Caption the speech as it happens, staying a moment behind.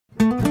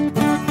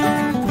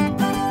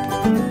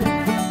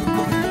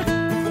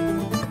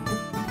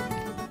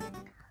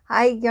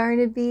Hi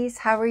Yarned Bees,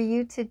 how are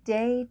you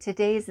today?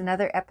 Today is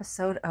another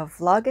episode of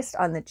Vlogust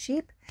on the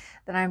Cheap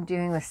that I'm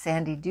doing with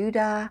Sandy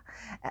Duda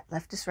at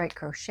Left is Right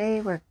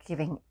Crochet. We're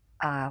giving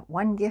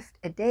one gift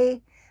a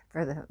day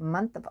for the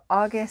month of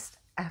August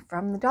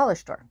from the dollar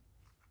store.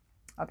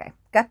 Okay,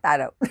 got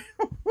that out.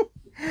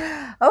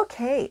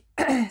 Okay,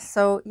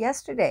 so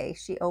yesterday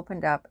she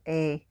opened up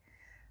a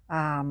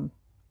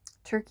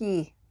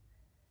turkey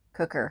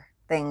cooker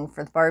thing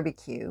for the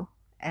barbecue,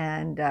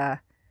 and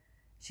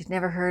she's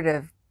never heard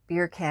of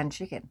beer can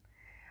chicken.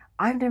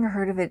 I've never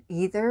heard of it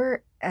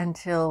either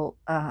until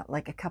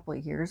like a couple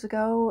of years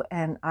ago,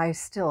 and I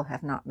still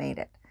have not made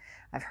it.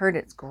 I've heard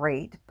it's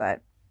great,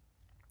 but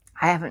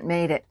I haven't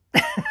made it.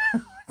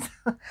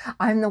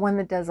 I'm the one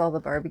that does all the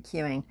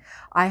barbecuing.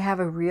 I have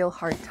a real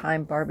hard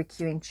time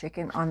barbecuing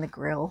chicken on the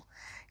grill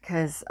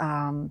because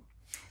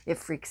it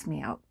freaks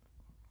me out.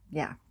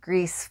 Yeah,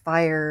 grease,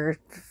 fire,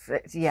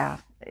 yeah,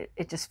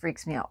 it just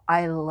freaks me out.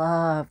 I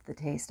love the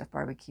taste of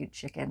barbecued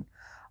chicken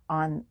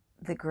on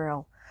the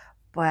grill,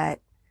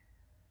 but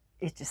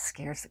it just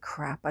scares the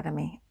crap out of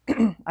me.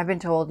 I've been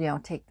told, you know,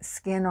 take the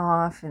skin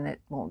off and it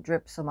won't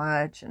drip so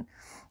much, and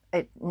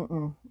it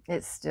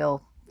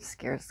still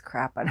scares the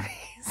crap out of me.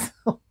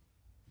 So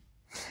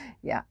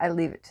yeah, I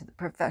leave it to the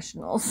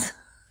professionals.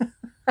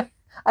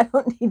 I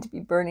don't need to be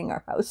burning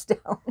our house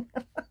down.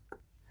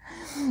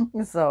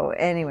 So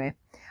anyway,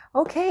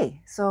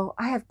 okay, so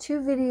I have 2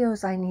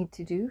 videos I need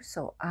to do,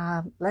 so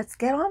let's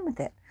get on with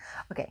it.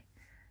 Okay,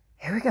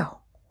 here we go.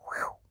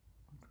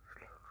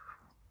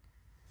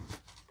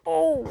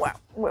 Oh wow,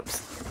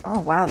 whoops. Oh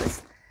wow,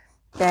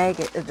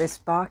 this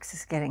box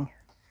is getting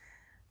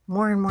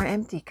more and more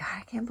empty. God,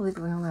 I can't believe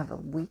we only have a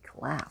week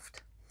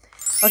left.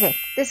 Okay,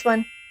 this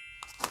one.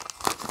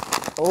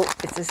 Oh,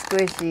 it's a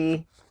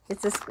squishy.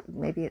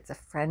 Maybe it's a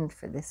friend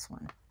for this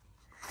one.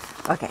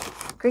 Okay,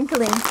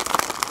 crinkling.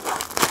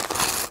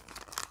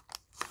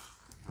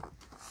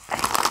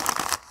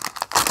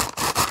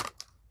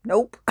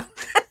 Nope.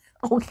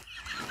 Okay.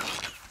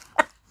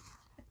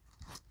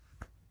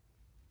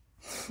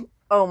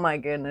 Oh my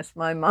goodness,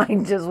 my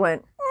mind just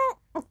went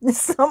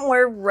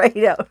somewhere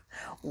right out.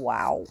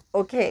 Wow.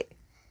 Okay.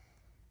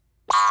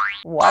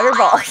 Water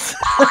balls.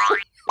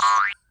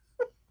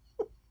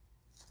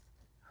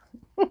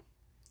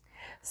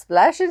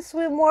 Splash and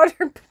swim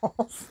water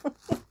balls.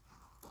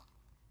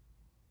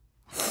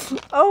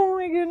 Oh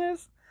my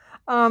goodness.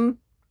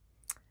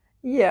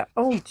 Yeah.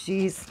 Oh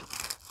geez.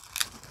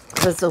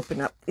 Let's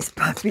open up these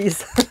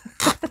puppies.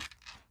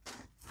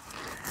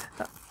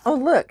 Oh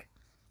look.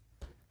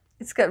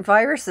 It's got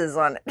viruses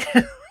on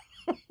it.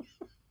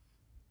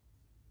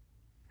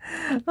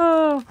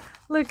 Oh,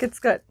 look, it's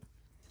got,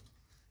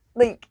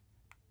 like,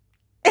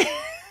 does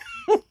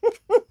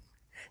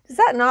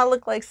that not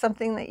look like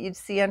something that you'd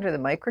see under the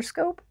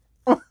microscope?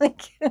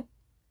 Like,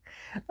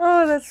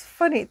 oh, that's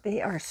funny. They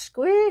are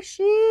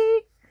squishy.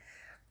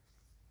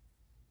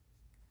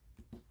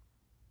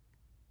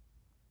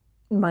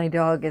 My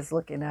dog is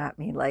looking at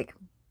me like,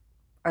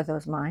 are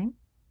those mine?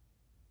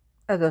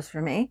 Are those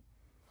for me?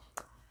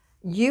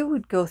 You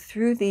would go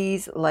through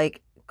these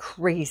like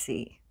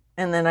crazy,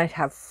 and then I'd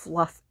have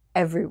fluff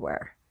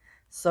everywhere.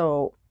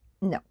 So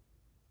no.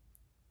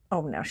 Oh,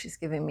 now she's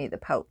giving me the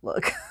pout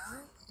look.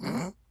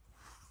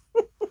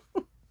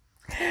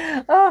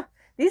 Oh,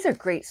 these are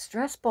great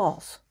stress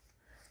balls.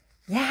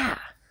 Yeah,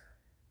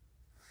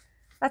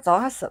 that's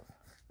awesome.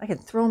 I can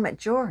throw them at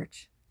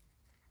George.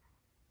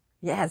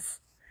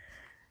 Yes.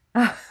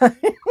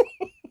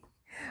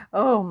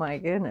 Oh my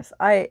goodness.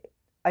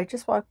 I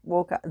just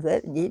woke up.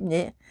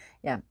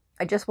 Yeah,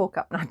 I just woke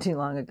up not too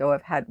long ago.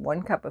 I've had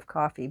 1 cup of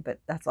coffee, but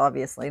that's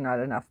obviously not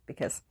enough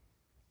because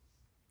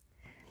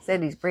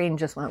Sandy's brain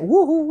just went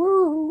woo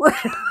woo.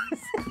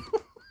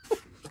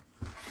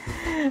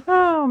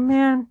 Oh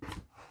man.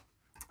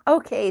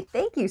 Okay,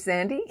 thank you,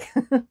 Sandy.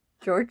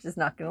 George is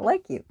not going to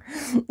like you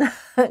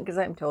because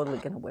I'm totally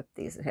going to whip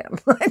these at him.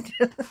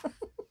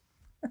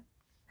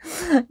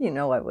 You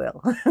know I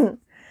will.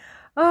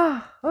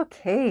 Oh,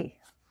 okay.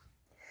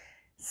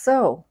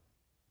 So,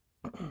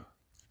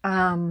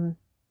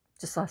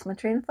 just lost my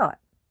train of thought.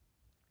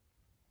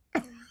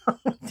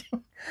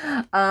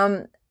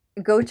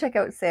 Go check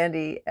out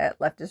Sandy at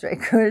Left is Right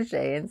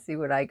Crochet and see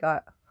what I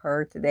got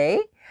her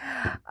today.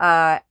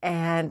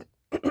 And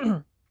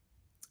I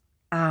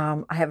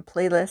have a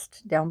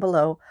playlist down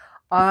below.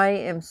 I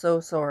am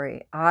so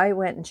sorry. I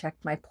went and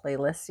checked my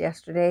playlist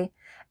yesterday,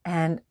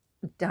 and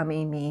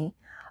dummy me,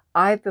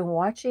 I've been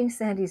watching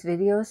Sandy's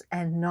videos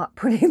and not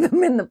putting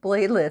them in the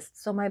playlist.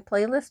 So my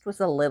playlist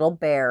was a little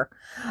bare.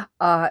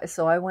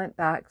 So I went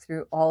back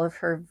through all of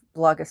her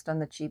Vlogust on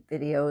the Cheap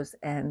videos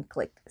and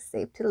clicked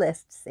save to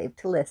list, save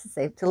to list,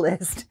 save to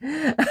list.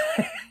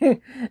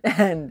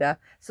 And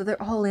so they're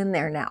all in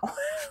there now.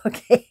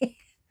 Okay.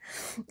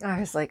 I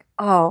was like,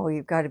 oh,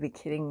 you've got to be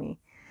kidding me.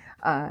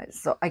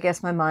 So I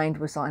guess my mind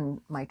was on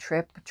my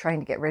trip,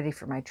 trying to get ready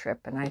for my trip.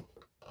 And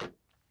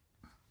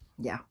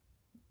yeah.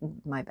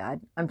 My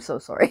bad. I'm so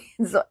sorry.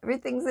 So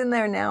everything's in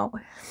there now.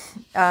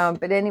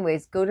 But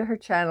anyways, go to her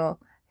channel,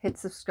 hit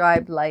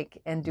subscribe,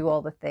 like, and do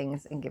all the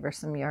things, and give her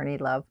some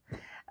yarny love.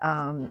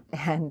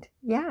 And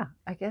yeah,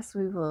 I guess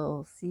we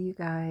will see you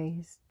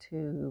guys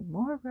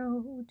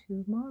tomorrow.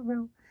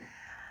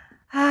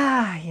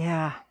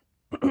 Yeah.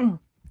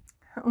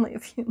 Only a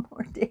few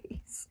more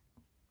days.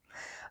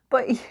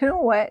 But you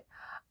know what?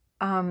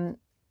 I'm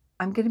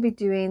going to be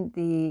doing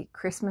the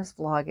Christmas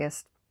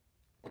Vlogmas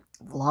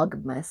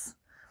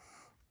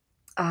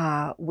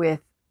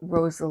with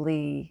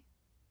Rosalie,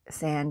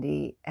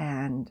 Sandy,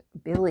 and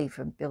Billy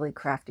from Billy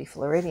Crafty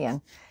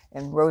Floridian,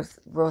 and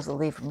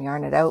Rosalie from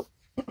Yarn It Out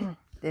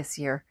this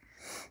year.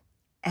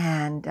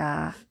 And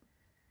I've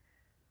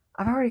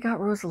already got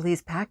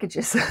Rosalie's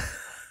packages.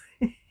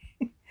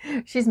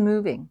 She's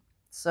moving,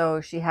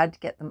 so she had to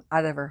get them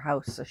out of her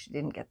house so she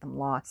didn't get them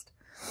lost.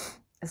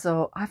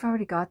 So I've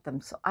already got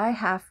them. So I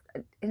have,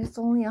 and it's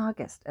only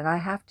August, and I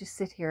have to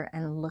sit here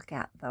and look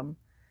at them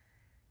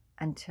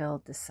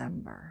until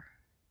December.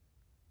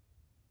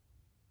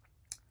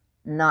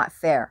 Not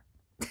fair.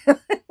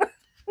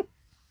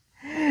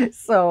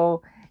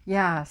 So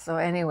yeah, so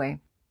anyway,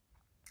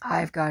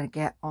 I've got to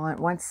get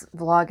on. Once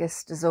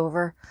Vlogust is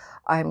over,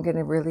 I'm going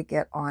to really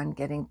get on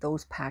getting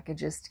those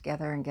packages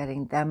together and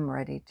getting them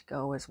ready to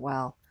go as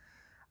well.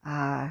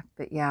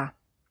 But yeah,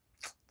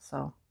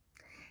 so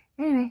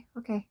anyway,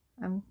 okay,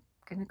 I'm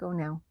going to go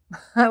now.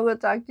 I will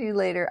talk to you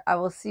later. I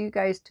will see you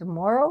guys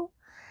tomorrow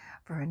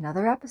for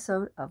another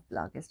episode of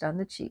Vlogust On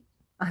The Cheap.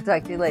 I'll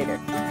talk to you later.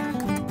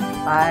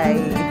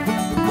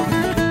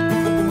 Bye.